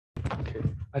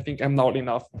I think I'm loud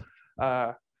enough.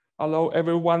 Hello,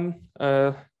 everyone.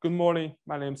 Good morning.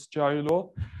 My name is Jiao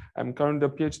Luo. I'm currently a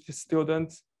PhD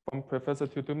student from Professor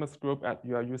Tutuma's group at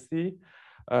UIUC.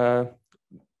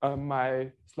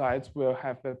 My slides will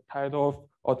have the title of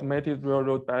Automated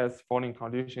Railroad Ballast Falling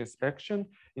Condition Inspection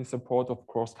in support of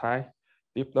Crosstie,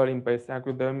 deep learning-based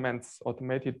algorithm and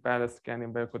automated ballast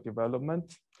scanning vehicle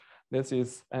development. This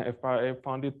is an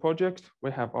FRA-funded project.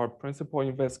 We have our principal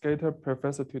investigator,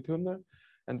 Professor Tutuma,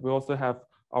 and we also have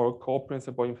our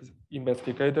co-principal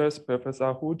investigators,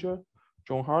 Professor Huja,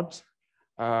 John Hart.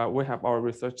 We have our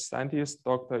research scientist,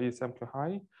 Dr. Isam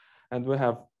Tuhai, and we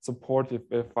have supportive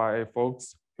FRA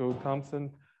folks, Hugh Thompson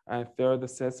and Third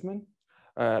Assessment.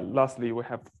 Lastly, we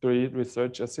have 3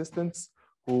 research assistants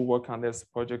who work on this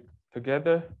project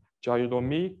together, Jiao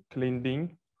Luo, Clin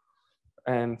Ding,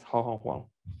 and Hao Hong Huang.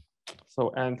 So,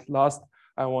 and last,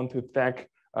 I want to thank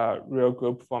Real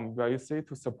Group from UIUC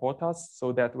to support us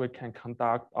so that we can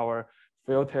conduct our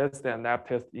field test and lab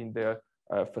test in their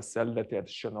facility at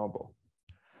Chernobyl.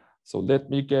 So let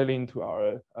me get into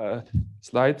our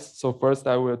slides. So first,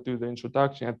 I will do the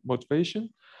introduction and motivation.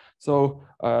 So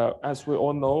as we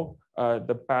all know,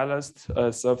 the ballast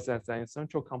serves as an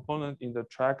essential component in the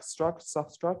track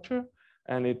substructure,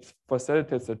 and it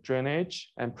facilitates the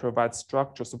drainage and provides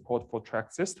structural support for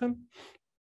track system.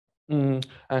 And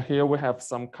here we have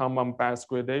some common ballast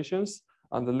gradations.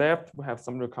 On the left, we have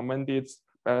some recommended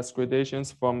ballast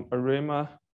gradations from ARIMA,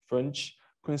 French,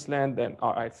 Queensland, and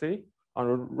RIC. On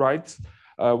the right,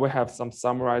 we have some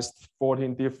summarized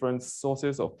 14 different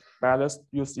sources of ballast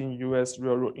used in US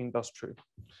railroad industry.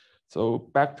 So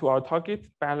back to our target,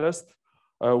 ballast.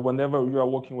 Whenever you are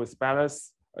working with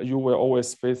ballast, you will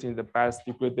always facing the ballast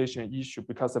degradation issue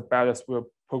because the ballast will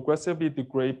progressively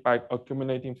degrade by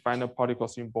accumulating finer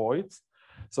particles in voids.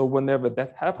 So whenever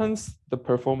that happens, the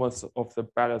performance of the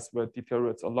ballast will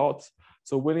deteriorate a lot.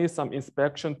 So we need some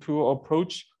inspection tool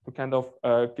approach to kind of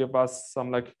give us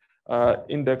some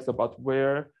index about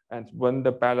where and when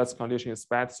the ballast condition is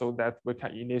bad so that we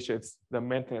can initiate the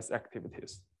maintenance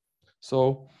activities.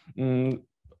 So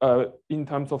in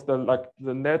terms of the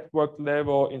network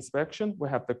level inspection, we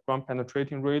have the ground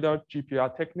penetrating radar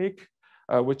GPR technique,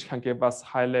 which can give us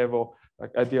high level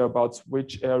idea about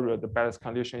which area the ballast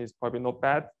condition is probably not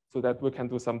bad, so that we can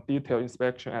do some detailed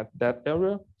inspection at that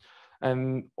area.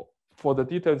 And for the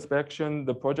detailed inspection,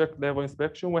 the project level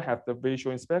inspection, we have the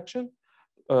visual inspection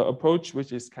approach,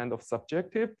 which is kind of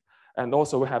subjective. And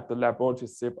also we have the laboratory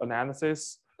SIP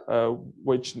analysis,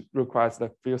 which requires the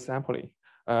field sampling.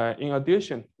 In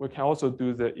addition, we can also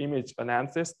do the image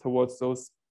analysis towards those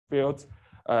field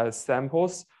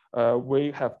samples.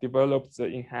 We have developed the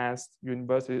enhanced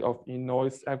University of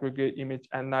Illinois aggregate image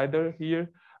analyzer here,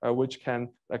 which can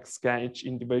scan each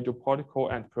individual particle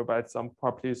and provide some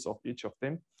properties of each of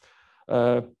them.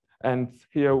 And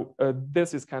here,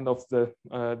 this is kind of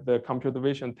the computer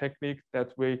vision technique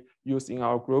that we use in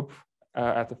our group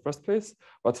at the first place,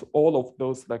 but all of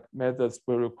those methods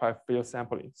will require field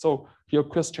sampling. So here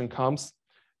question comes,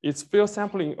 is field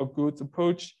sampling a good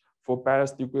approach for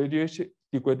ballast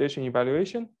degradation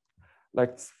evaluation?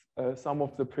 Some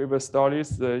of the previous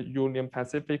studies, the Union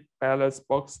Pacific ballast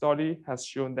box study has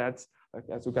shown that,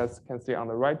 as you guys can see on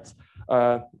the right,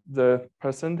 the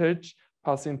percentage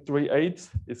passing 3.8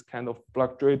 is kind of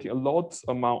fluctuating a lot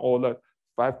among all the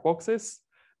 5 boxes.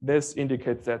 This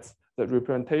indicates that the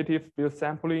representative field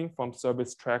sampling from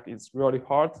service track is really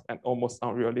hard and almost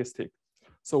unrealistic.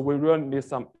 So we really need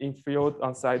some in-field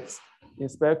on-site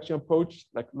inspection approach,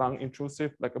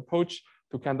 non-intrusive approach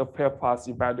to kind of help us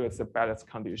evaluate the ballast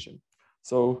condition.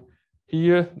 So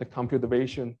here, the computer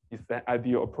vision is the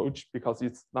ideal approach because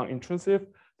it's non-intrusive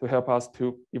to help us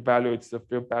to evaluate the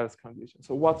field ballast condition.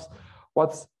 So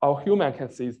what's our human can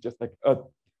see is just a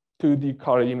 2D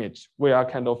color image. We are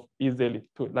kind of easily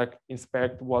to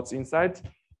inspect what's inside,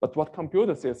 but what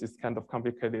computer says is kind of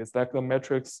complicated. It's like the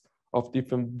matrix of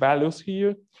different values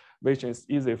here, which is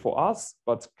easy for us,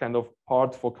 but kind of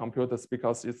hard for computers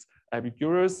because it's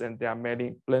ambiguous and there are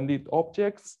many blended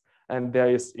objects and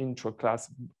there is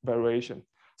intra-class variation.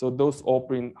 So those all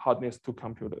bring hardness to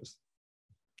computers.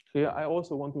 Here, I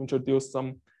also want to introduce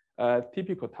some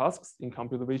typical tasks in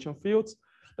computer vision fields.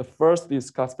 The first is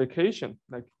classification,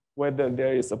 whether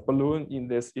there is a balloon in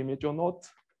this image or not.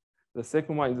 The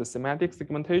second one is the semantic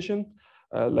segmentation,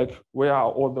 where are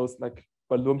all those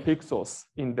balloon pixels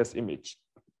in this image.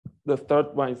 The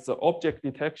third one is the object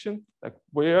detection,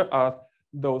 where are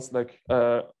those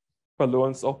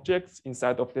balloons objects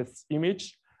inside of this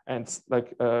image, and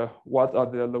what are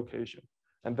their location.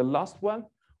 And the last one,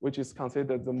 which is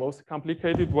considered the most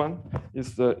complicated one,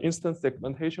 is the instance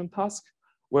segmentation task,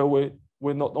 where we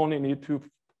we not only need to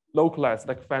localize,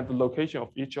 like find the location of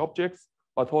each object,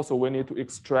 but also we need to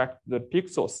extract the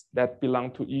pixels that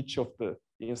belong to each of the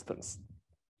instance.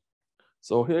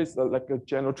 So here is like a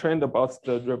general trend about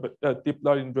the deep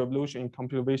learning revolution in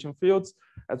computer vision fields.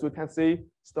 As we can see,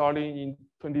 starting in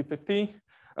 2015,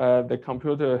 the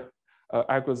computer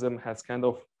algorithm has kind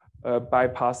of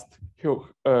bypassed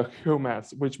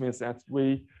humans, which means that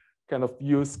we kind of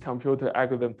use computer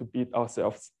algorithm to beat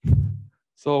ourselves.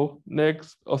 So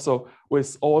next, also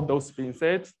with all those being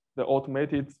said, the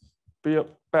automated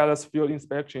ballast field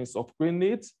inspections of green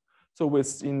needs. So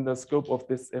within the scope of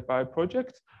this FI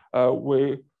project,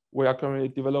 we are currently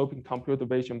developing computer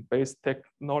vision-based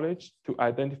technology to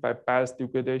identify ballast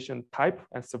degradation type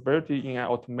and severity in an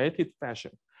automated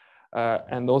fashion.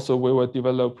 And also we will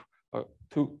develop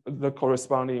to the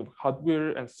corresponding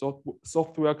hardware and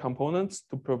software components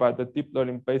to provide the deep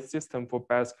learning-based system for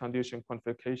ballast condition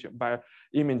quantification by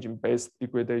imaging-based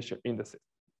degradation indices.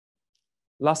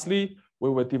 Lastly, we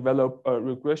will develop a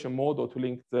regression model to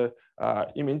link the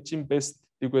imaging-based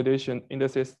degradation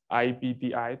indices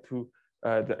IBDI to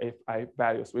the FI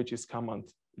values, which is common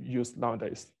used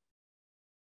nowadays.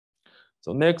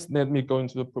 So next, let me go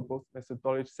into the proposed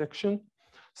methodology section.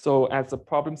 So as a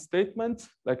problem statement,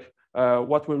 like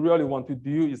what we really want to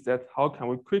do is that how can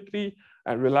we quickly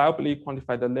and reliably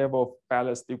quantify the level of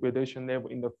ballast degradation level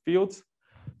in the field?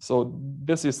 So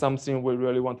this is something we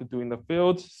really want to do in the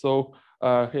field. So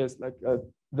here's like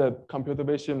the computer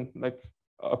vision like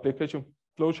application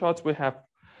flowcharts we have.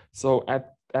 So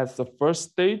as the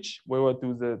first stage, we will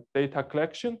do the data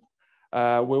collection.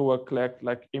 We will collect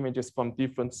like images from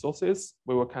different sources.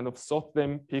 We will kind of sort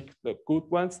them, pick the good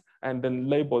ones, and then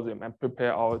label them and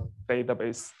prepare our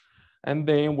database. And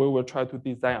then we will try to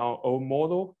design our own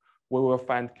model. We will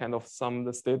find kind of some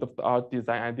the state-of-the-art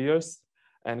design ideas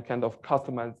and kind of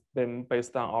customize them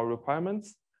based on our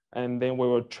requirements. And then we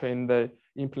will train the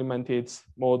implemented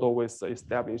model with the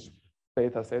established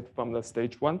data set from the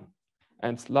stage 1.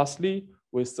 And lastly,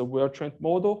 with the well-trained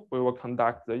model, we will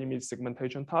conduct the image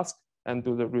segmentation task and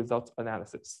do the result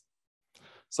analysis.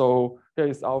 So here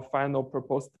is our final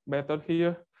proposed method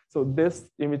here. So this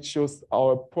image shows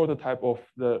our prototype of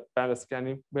the ballast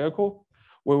scanning vehicle.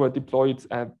 We will deploy it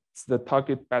at the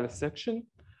target ballast section,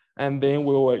 and then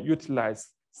we will utilize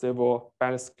several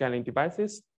ballast scanning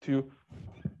devices to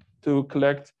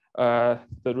collect the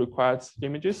required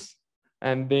images.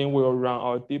 And then we will run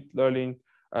our deep learning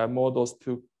models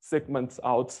to segment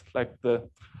out like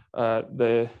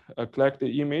the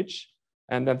collected image.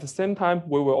 And at the same time,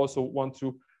 we will also want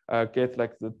to get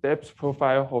like the depth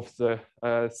profile of the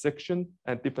section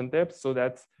at different depths so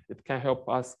that it can help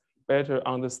us better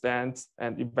understand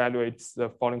and evaluate the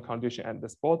falling condition at the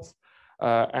spots.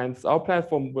 And our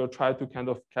platform will try to kind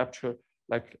of capture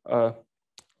like a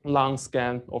long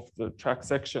scan of the track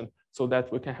section so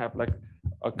that we can have like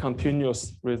a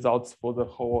continuous results for the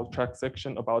whole track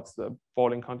section about the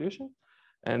falling condition.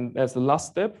 And as the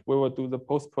last step, we will do the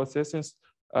post-processing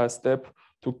step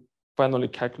to finally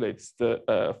calculate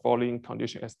the falling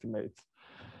condition estimate.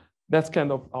 That's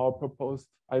kind of our proposed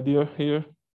idea here.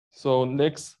 So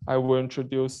next, I will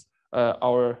introduce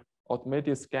our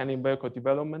automated scanning vehicle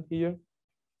development here.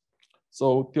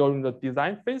 So during the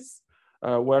design phase,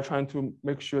 we're trying to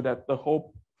make sure that the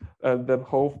whole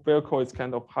vehicle is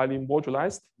kind of highly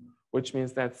modularized, which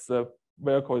means that the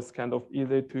vehicle is kind of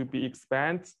easy to be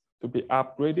expanded, to be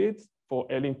upgraded for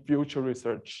any future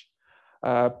research.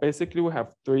 Basically, we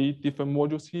have 3 different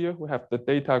modules here. We have the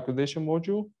data acquisition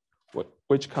module,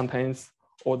 which contains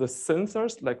all the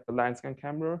sensors like the line scan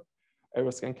camera,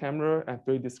 aerial scan camera, and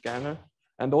 3D scanner.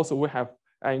 And also we have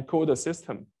an encoder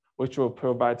system, which will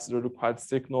provide the required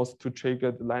signals to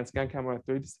trigger the line scan camera and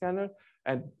 3D scanner.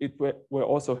 And it will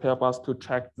also help us to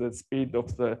track the speed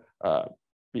of the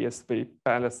BSV,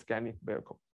 ballast scanning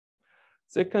vehicle.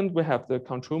 Second, we have the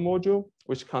control module,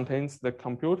 which contains the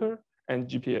computer and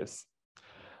GPS.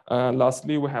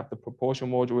 Lastly, we have the propulsion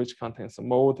module, which contains the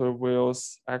motor,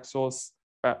 wheels, axles,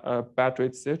 battery,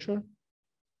 etc.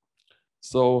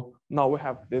 So now we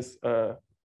have this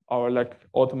our like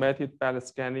automated ballast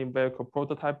scanning vehicle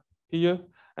prototype here.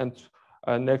 And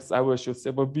next, I will show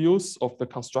several views of the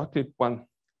constructed one.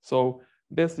 So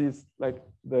this is like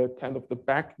the kind of the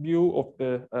back view of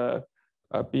the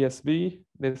BSV.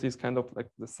 This is kind of like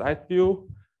the side view,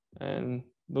 and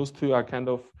those two are kind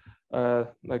of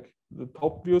like the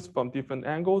top views from different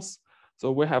angles.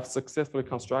 So we have successfully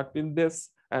constructed this,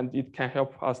 and it can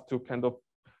help us to kind of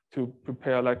to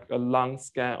prepare like a long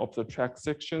scan of the track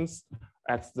sections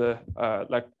at the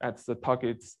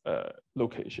target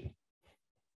location.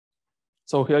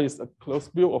 So here is a close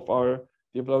view of our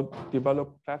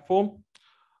developed platform.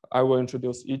 I will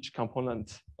introduce each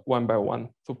component one by one.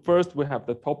 So first, we have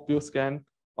the top view scan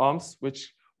arms,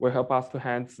 which will help us to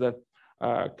hand the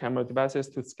camera devices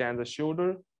to scan the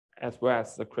shoulder as well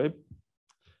as the crib.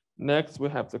 Next, we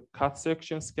have the cut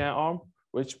section scan arm,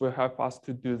 which will help us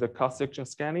to do the cut section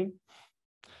scanning.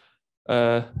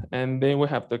 And then we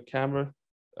have the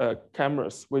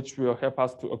cameras, which will help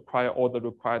us to acquire all the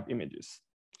required images.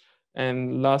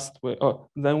 And last,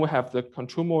 then we have the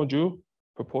control module,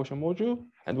 proportion module,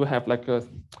 and we have like a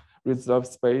reserved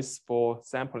space for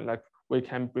sampling. Like we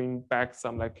can bring back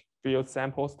some like field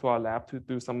samples to our lab to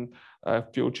do some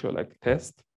future like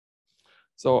test.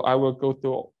 So I will go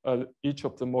through each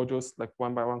of the modules like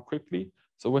one by one quickly.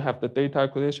 So we have the data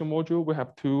acquisition module. We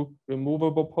have two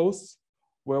removable posts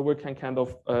where we can kind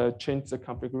of change the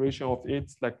configuration of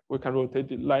it. Like we can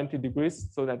rotate it 90 degrees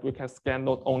so that we can scan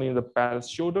not only the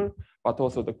ballast shoulder, but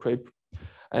also the crib.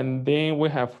 And then we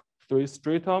have three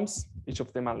straight arms. Each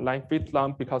of them are 9 feet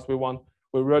long because we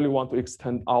really want to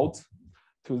extend out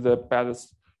to the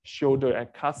ballast shoulder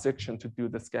and cut section to do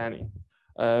the scanning.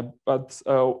 And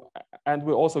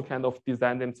we also kind of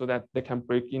design them so that they can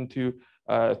break into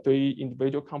 3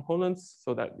 individual components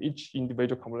so that each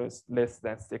individual component is less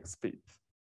than 6 feet.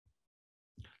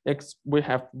 Next, we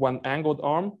have one angled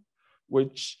arm,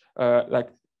 which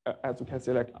as you can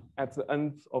see, like at the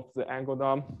end of the angled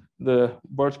arm, the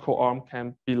vertical arm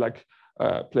can be like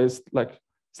placed like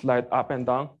slide up and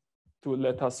down to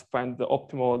let us find the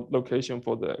optimal location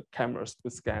for the cameras to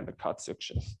scan the cut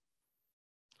sections.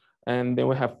 And then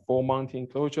we have 4 mounting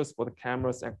enclosures for the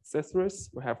cameras and accessories.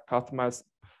 We have customized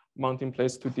mounting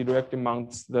plates to directly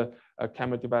mount the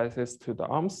camera devices to the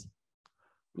arms.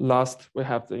 Last, we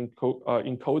have the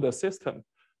encoder system,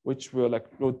 which will like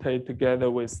rotate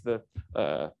together with the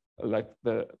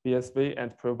BSV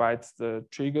and provides the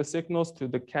trigger signals to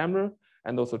the camera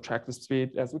and also track the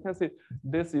speed. As we can see,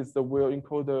 this is the wheel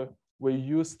encoder we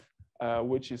used,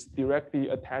 which is directly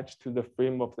attached to the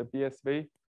frame of the BSV.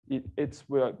 It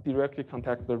will directly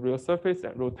contact the real surface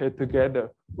and rotate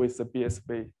together with the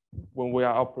BSV when we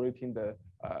are operating the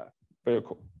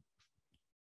vehicle.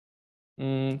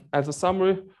 As a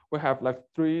summary, we have like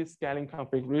 3 scanning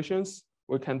configurations.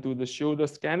 We can do the shoulder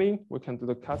scanning, we can do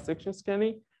the cut section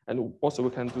scanning, and also we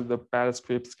can do the ballast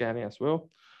crib scanning as well.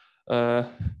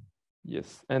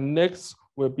 Yes, and next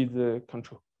will be the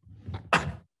control.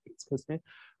 Excuse me.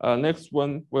 Next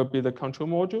one will be the control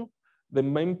module. The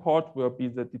main part will be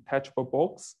the detachable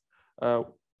box,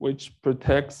 which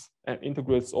protects and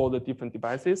integrates all the different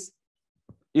devices.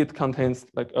 It contains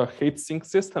like a heat sink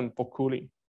system for cooling.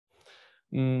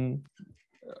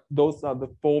 Those are the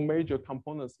 4 major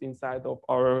components inside of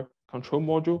our control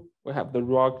module. We have the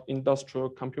raw industrial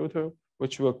computer,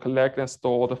 which will collect and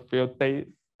store the field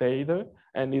data,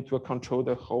 and it will control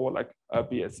the whole like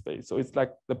BSV. So it's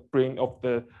like the brain of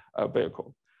the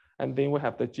vehicle. And then we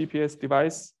have the GPS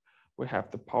device. We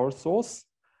have the power source,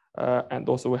 and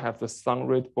also we have the sound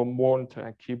rate for monitor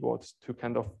and keyboards to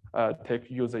kind of take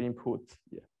user input.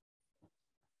 Yeah.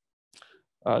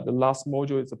 The last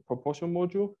module is a proportion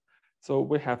module. So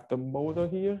we have the motor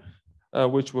here,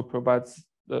 which will provide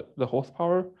the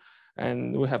horsepower,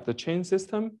 and we have the chain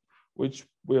system, which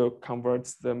will convert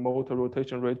the motor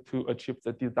rotation rate to achieve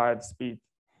the desired speed.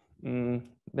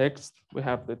 Next, we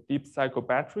have the deep cycle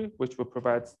battery, which will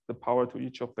provide the power to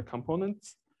each of the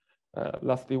components.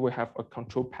 Lastly, we have a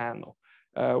control panel.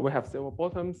 We have several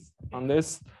buttons on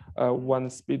this, 1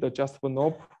 speed adjustable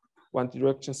knob, 1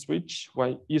 direction switch,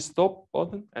 1 e-stop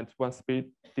button, and 1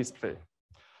 speed display.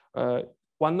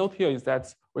 One note here is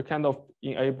that we kind of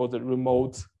enable the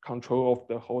remote control of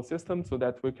the whole system so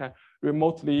that we can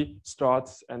remotely start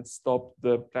and stop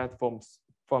the platforms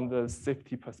from the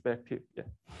safety perspective. Yeah.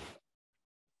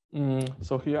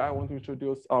 So here I want to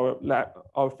introduce our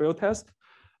field test.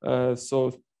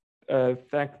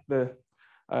 Thank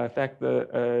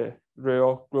the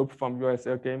real group from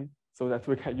USL game so that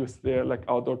we can use their like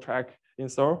outdoor track in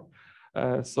Seoul.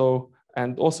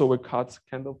 And also we cut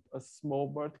kind of a small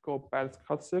vertical ballast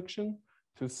cut section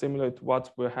to simulate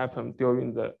what will happen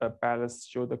during the ballast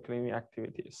shoulder cleaning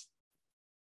activities.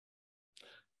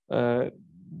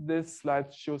 This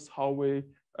slide shows how we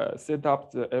set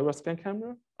up the aeroscan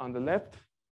camera on the left,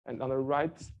 and on the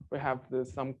right, we have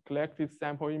some collected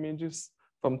sample images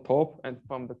from top and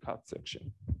from the cut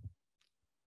section.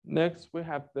 Next, we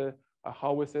have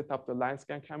how we set up the line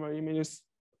scan camera images,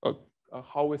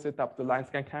 how we set up the line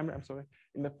scan camera,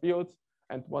 in the field,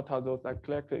 and what are those like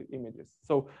collected images.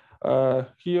 So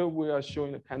here we are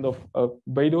showing a kind of a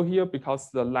video here because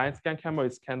the line scan camera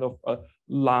is kind of a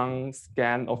long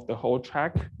scan of the whole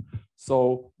track.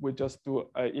 So we just do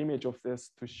an image of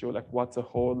this to show like what the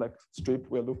whole like strip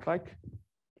will look like.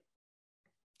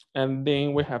 And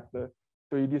then we have the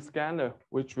 3D scanner,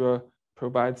 which will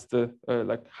provides the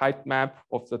like height map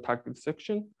of the target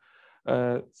section.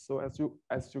 So as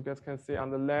you guys can see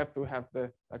on the left, we have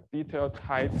the like detailed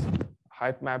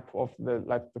height map of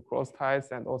the cross ties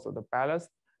and also the ballast.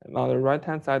 And on the right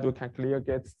hand side, we can clearly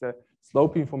get the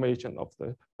slope information of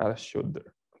the ballast shoulder.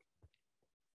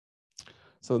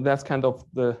 So that's kind of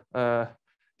the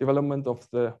development of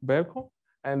the vehicle.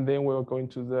 And then we'll go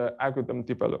into the algorithm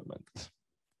development.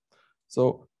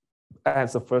 So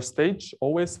as the first stage,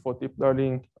 always for deep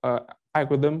learning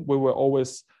algorithm, we will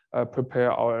always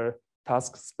prepare our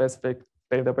task-specific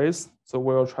database. So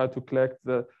we will try to collect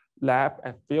the lab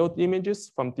and field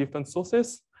images from different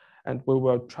sources, and we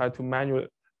will try to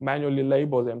manually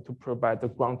label them to provide the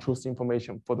ground truth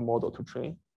information for the model to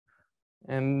train.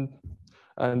 And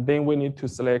then we need to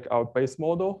select our base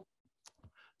model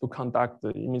to conduct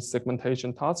the image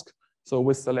segmentation task. So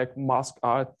we select mask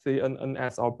RCNN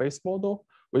as our base model,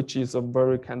 which is a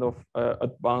very kind of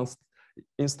advanced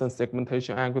instance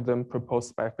segmentation algorithm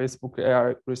proposed by Facebook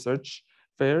AI Research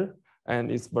Fair, and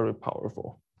it's very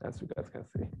powerful, as you guys can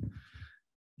see.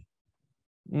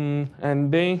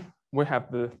 And then we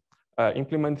have the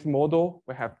implemented model,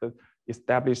 we have the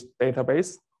established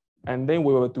database, and then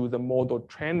we will do the model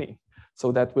training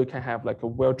so that we can have like a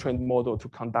well-trained model to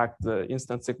conduct the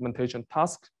instance segmentation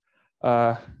task.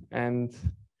 And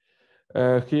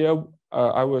here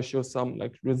I will show some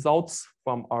like results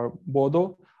from our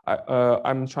model.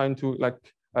 I'm trying to like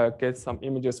get some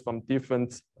images from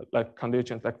different like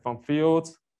conditions, like from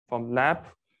fields, from lab,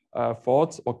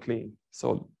 faults, or clean.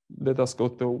 So let us go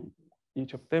through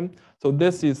each of them. So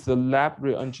this is the lab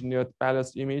re-engineered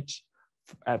ballast image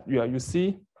at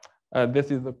UIUC. This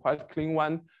is a quite clean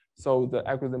one. So the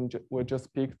algorithm will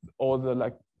just pick all the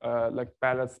like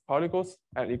ballast particles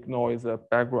and ignore the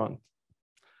background.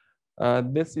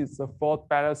 This is a fault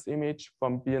ballast image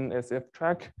from BNSF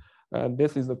track.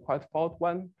 This is a quite fault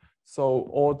one. So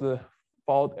all the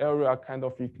fault area are kind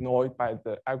of ignored by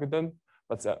the algorithm,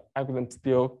 but the algorithm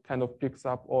still kind of picks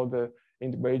up all the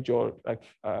individual like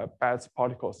ballast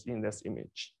particles in this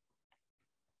image.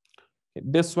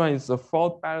 This one is a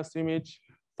fault ballast image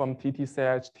from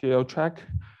TTCH-TL track.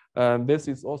 This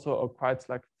is also a quite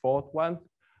like fault one.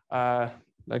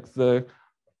 Like the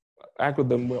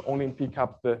algorithm will only pick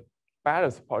up the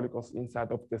ballast particles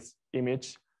inside of this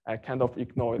image and kind of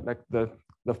ignore like the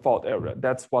fault area.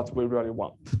 That's what we really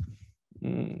want.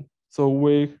 So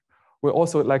we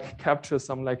also like capture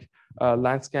some like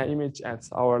line scan image at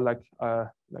our like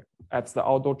at the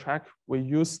outdoor track we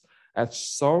use at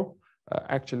Seoul.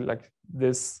 Actually like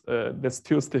this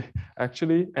Tuesday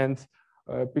actually, and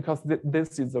because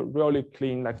this is a really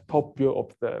clean like top view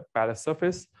of the ballast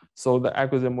surface, so the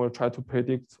algorithm will try to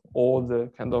predict all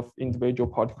the kind of individual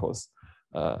particles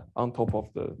on top of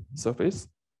the surface.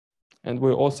 And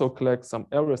we also collect some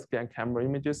area scan camera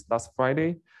images last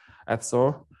Friday at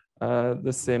Seoul.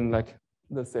 The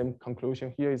same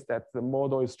conclusion here is that the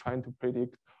model is trying to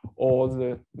predict all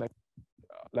the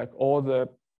all the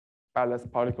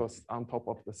ballast particles on top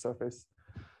of the surface.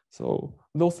 So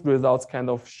those results kind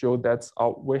of show that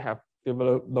we have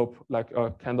developed like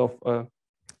a kind of a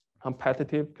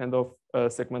competitive kind of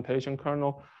segmentation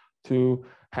kernel to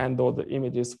handle the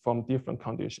images from different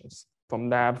conditions, from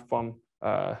lab, from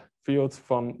fields,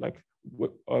 from like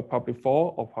probably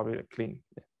fault or probably clean.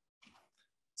 Yeah.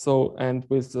 So, and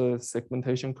with the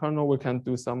segmentation kernel, we can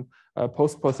do some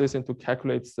post-processing to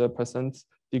calculate the percent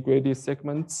degraded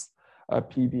segments,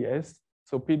 PDS.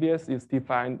 So PDS is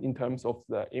defined in terms of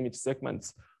the image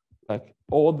segments, like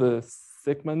all the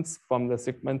segments from the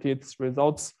segmented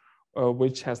results,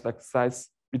 which has like size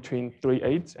between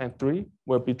 3.8 and 3,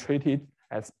 will be treated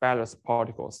as ballast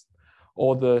particles.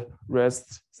 All the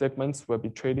rest segments will be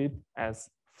treated as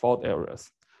fault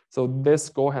areas. So this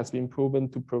score has been proven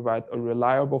to provide a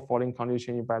reliable faulting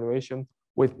condition evaluation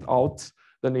without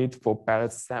the need for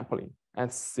ballast sampling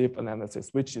and sieve analysis,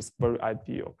 which is very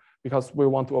ideal because we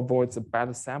want to avoid the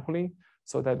ballast sampling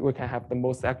so that we can have the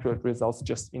most accurate results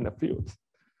just in the field.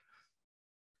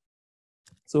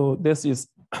 So this is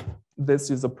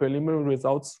the preliminary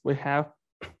results we have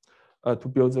to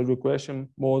build the regression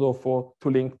model to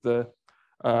link the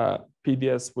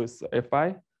PDS with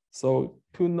FI. So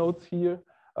 2 notes here.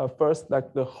 First,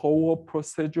 like the whole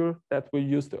procedure that we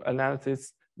use to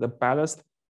analyze the ballast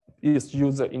is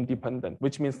user independent,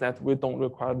 which means that we don't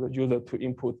require the user to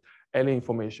input any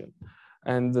information.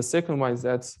 And the second one is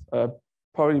that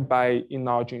probably by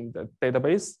enlarging the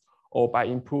database or by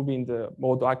improving the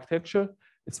model architecture,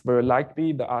 it's very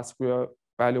likely the ask will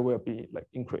value will be like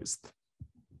increased.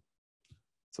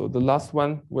 So the last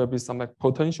one will be some like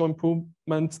potential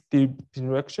improvement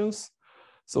directions.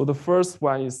 So the first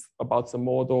one is about the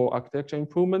model architecture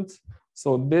improvement. So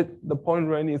the point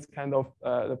rendering is kind of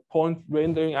the point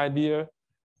rendering idea,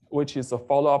 which is a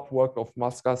follow-up work of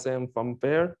Mascasem from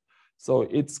there. So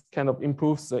it kind of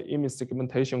improves the image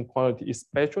segmentation quality,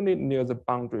 especially near the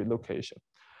boundary location.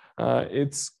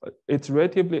 It's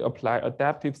relatively apply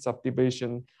adaptive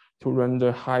subdivision to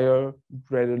render higher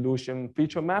resolution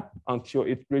feature map until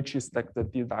it reaches like the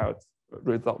desired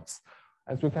results.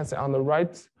 As we can see on the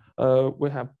right, we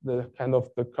have the kind of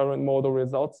the current model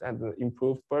results and the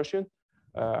improved version.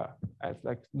 As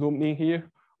like zoom in here,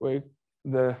 where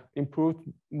the improved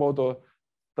model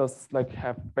does like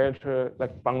have better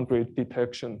like boundary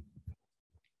detection.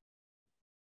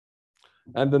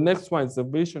 And the next one is the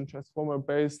vision transformer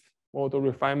based model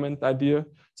refinement idea.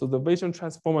 So the vision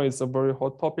transformer is a very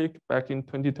hot topic back in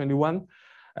 2021.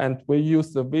 And we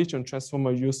use the vision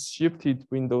transformer use shifted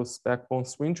Windows backbone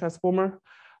swing transformer.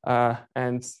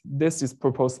 And this is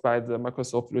proposed by the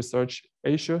Microsoft Research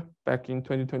Asia back in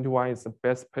 2021. It's the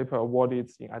best paper awarded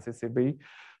in ICCV.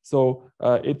 So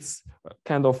it's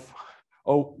kind of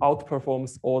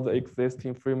outperforms all the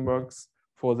existing frameworks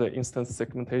for the instance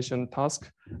segmentation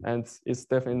task. And it's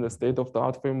definitely the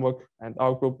state-of-the-art framework. And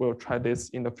our group will try this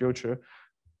in the future,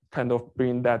 kind of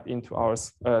bring that into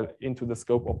into the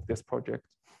scope of this project.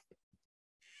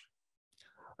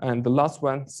 And the last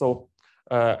one, so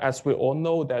as we all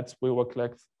know that we will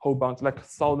collect whole bunch, like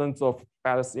thousands of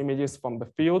Ballast images from the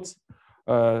fields,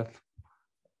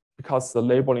 because the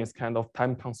labeling is kind of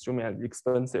time consuming and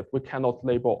expensive. We cannot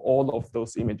label all of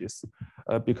those images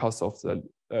because of the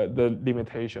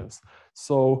limitations.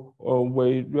 So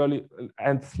we really,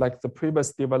 and like the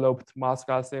previous developed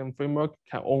Mascasem framework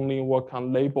can only work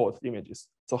on labeled images.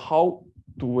 So how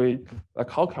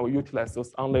can we utilize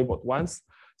those unlabeled ones?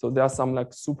 So there are some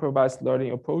like supervised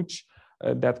learning approach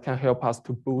that can help us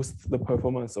to boost the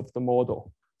performance of the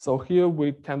model. So here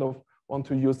we kind of want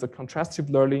to use the contrastive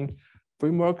learning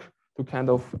framework to kind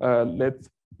of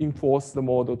enforce the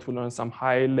model to learn some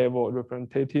high level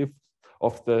representative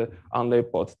of the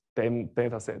unlabeled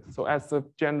data set. So as the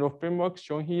general framework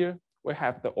shown here, we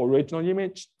have the original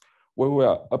image. We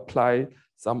will apply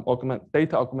some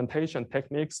data augmentation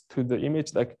techniques to the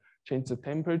image, like change the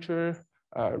temperature,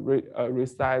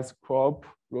 resize, crop,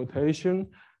 rotation,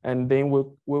 and then we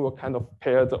will kind of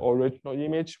pair the original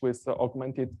image with the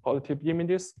augmented qualitative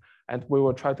images, and we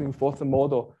will try to enforce the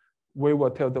model. We will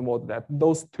tell the model that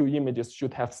those two images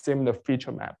should have similar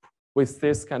feature map. With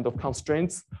this kind of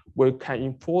constraints, we can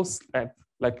enforce that,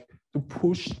 like to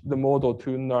push the model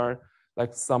to learn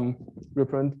like some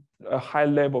high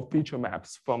level feature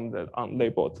maps from the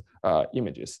unlabeled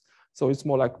images. So it's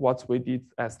more like what we did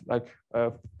as like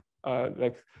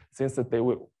since the day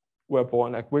we were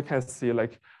born, like we can see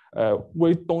like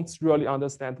we don't really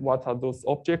understand what are those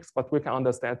objects, but we can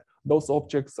understand those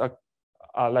objects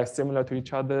are like similar to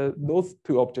each other. Those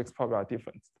two objects probably are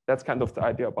different. That's kind of the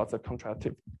idea about the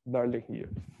contrastive learning here.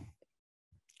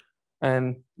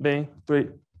 And then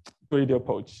 3D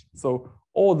approach. So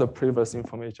all the previous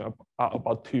information are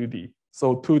about 2D.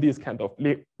 So 2D is kind of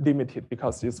limited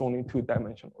because it's only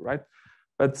 2-dimensional, right?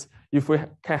 But if we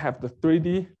can have the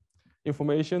 3D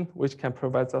information, which can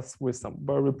provide us with some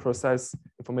very precise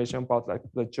information about like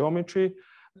the geometry,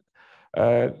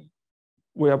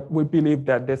 we believe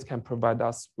that this can provide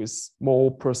us with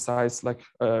more precise like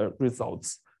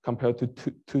results compared to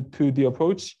 2D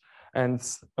approach. And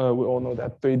we all know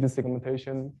that 3D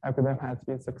segmentation algorithm has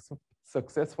been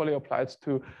successfully applied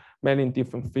to many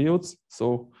different fields.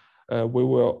 So we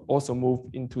will also move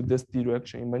into this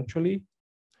direction eventually.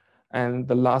 And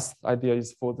the last idea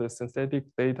is for the synthetic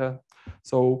data.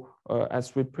 So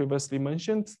as we previously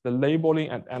mentioned, the labeling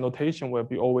and annotation will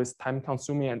be always time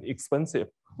consuming and expensive.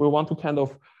 We want to kind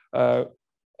of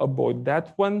avoid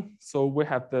that one. So we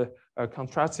have the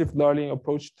contrastive learning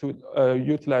approach to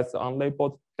utilize the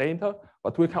unlabeled data,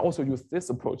 but we can also use this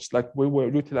approach. Like we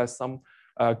will utilize some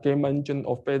game engine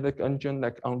or physics engine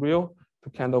like Unreal to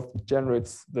kind of generate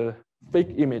the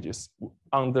fake images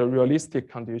under realistic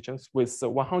conditions with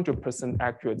 100%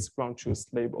 accurate ground truth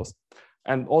labels.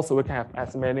 And also we can have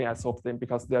as many as of them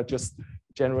because they are just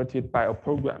generated by a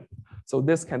program. So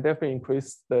this can definitely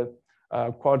increase the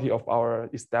quality of our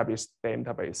established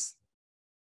database.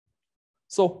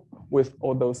 So with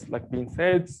all those like being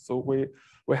said, so we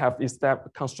have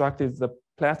constructed the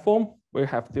platform. We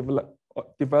have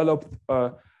developed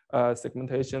a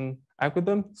segmentation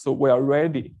algorithm. So we are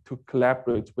ready to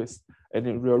collaborate with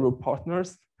any real-world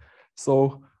partners.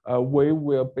 So we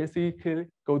will basically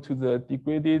go to the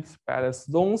degraded ballast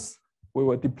zones. We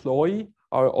will deploy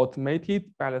our automated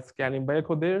ballast scanning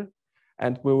vehicle there,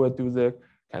 and we will do the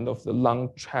kind of the long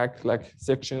track like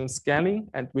section scanning,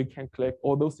 and we can collect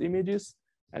all those images,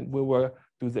 and we will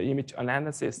do the image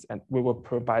analysis, and we will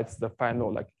provide the final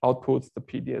like outputs, the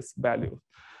PDS value.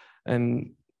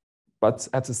 But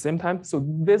at the same time, so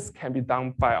this can be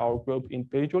done by our group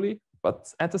individually, but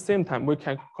at the same time, we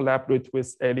can collaborate with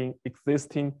any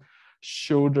existing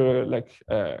shoulder like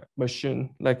machine,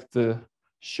 like the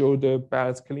shoulder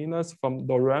ballast cleaners from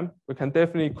Lorem. We can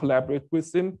definitely collaborate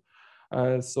with them.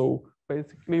 So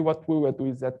basically what we will do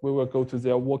is that we will go to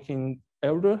their working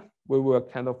area. We will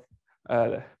kind of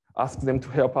ask them to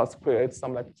help us create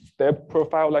some like step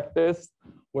profile like this.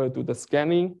 We'll do the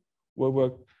scanning. We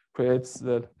will create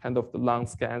the kind of the long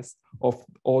scans of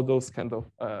all those kind of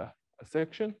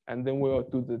section, and then we'll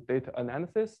do the data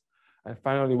analysis. And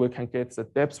finally, we can get the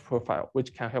depth profile, which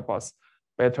can help us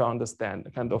better understand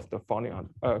kind of the fouling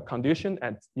condition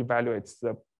and evaluate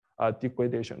the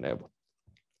degradation level.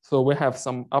 So we have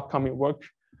some upcoming work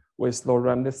with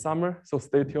Lorem this summer, so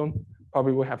stay tuned.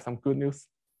 Probably we'll have some good news.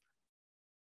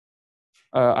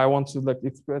 I want to like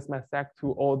express my thanks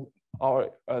to all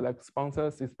our like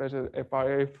sponsors, especially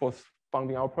FRA, for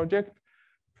funding our project.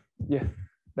 Yeah,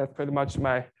 that's pretty much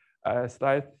my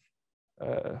slide.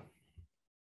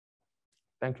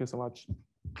 Thank you so much.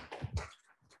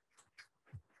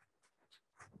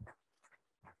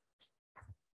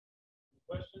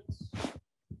 Questions?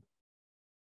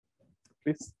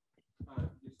 Please.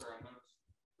 Yes, sir. I noticed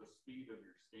the speed of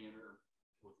your scanner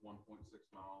was 1.6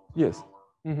 miles an Yes. hour.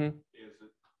 Mm-hmm. Is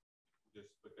it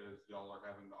just because y'all are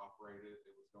having to operate it,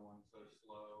 it was going so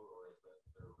slow, or is that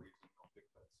there a reason you don't pick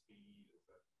that speed? Is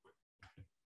that what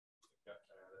got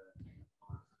that?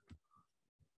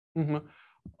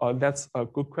 Mm-hmm. That's a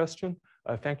good question.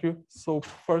 Thank you. So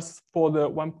first, for the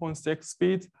 1.6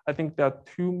 speed, I think there are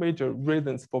two major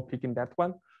reasons for picking that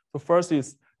one. So first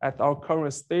is at our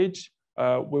current stage,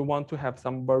 we want to have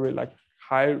some very like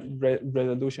high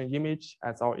resolution image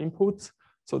as our input,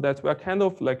 so that we are kind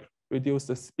of like reduce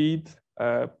the speed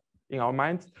in our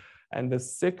mind. And the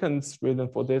second reason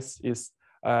for this is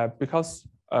because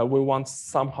we want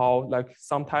somehow like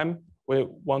sometime we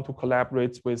want to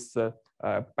collaborate with the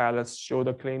ballast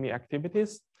shoulder cleaning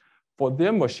activities. For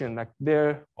their machine, like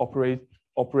their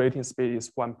operating speed is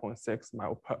 1.6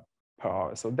 miles per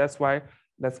hour. So that's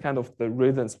kind of the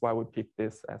reasons why we pick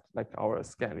this as like our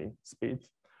scanning speed.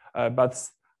 But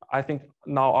I think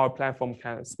now our platform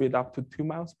can speed up to 2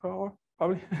 miles per hour,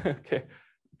 probably. Okay,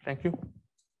 thank you.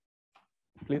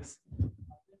 Please.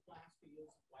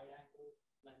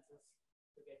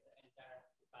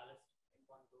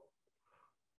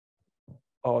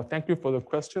 Oh, thank you for the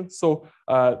question. So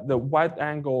the wide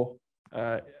angle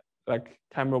like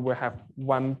camera will have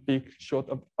one big short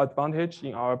advantage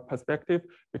in our perspective,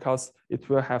 because it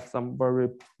will have some very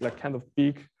like kind of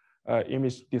big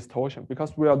image distortion,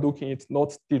 because we are looking it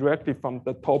not directly from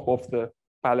the top of the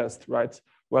ballast, right?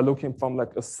 We're looking from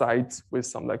like a side with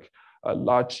some like a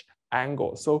large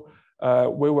angle. So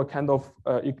we will kind of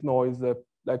ignore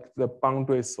the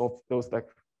boundaries of those like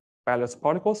ballast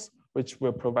particles, which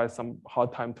will provide some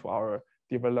hard time to our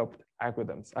developed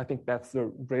algorithms. I think that's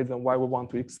the reason why we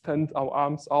want to extend our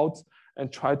arms out and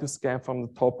try to scan from the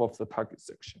top of the target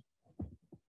section.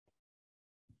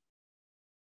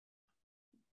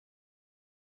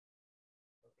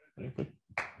 Thank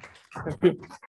you.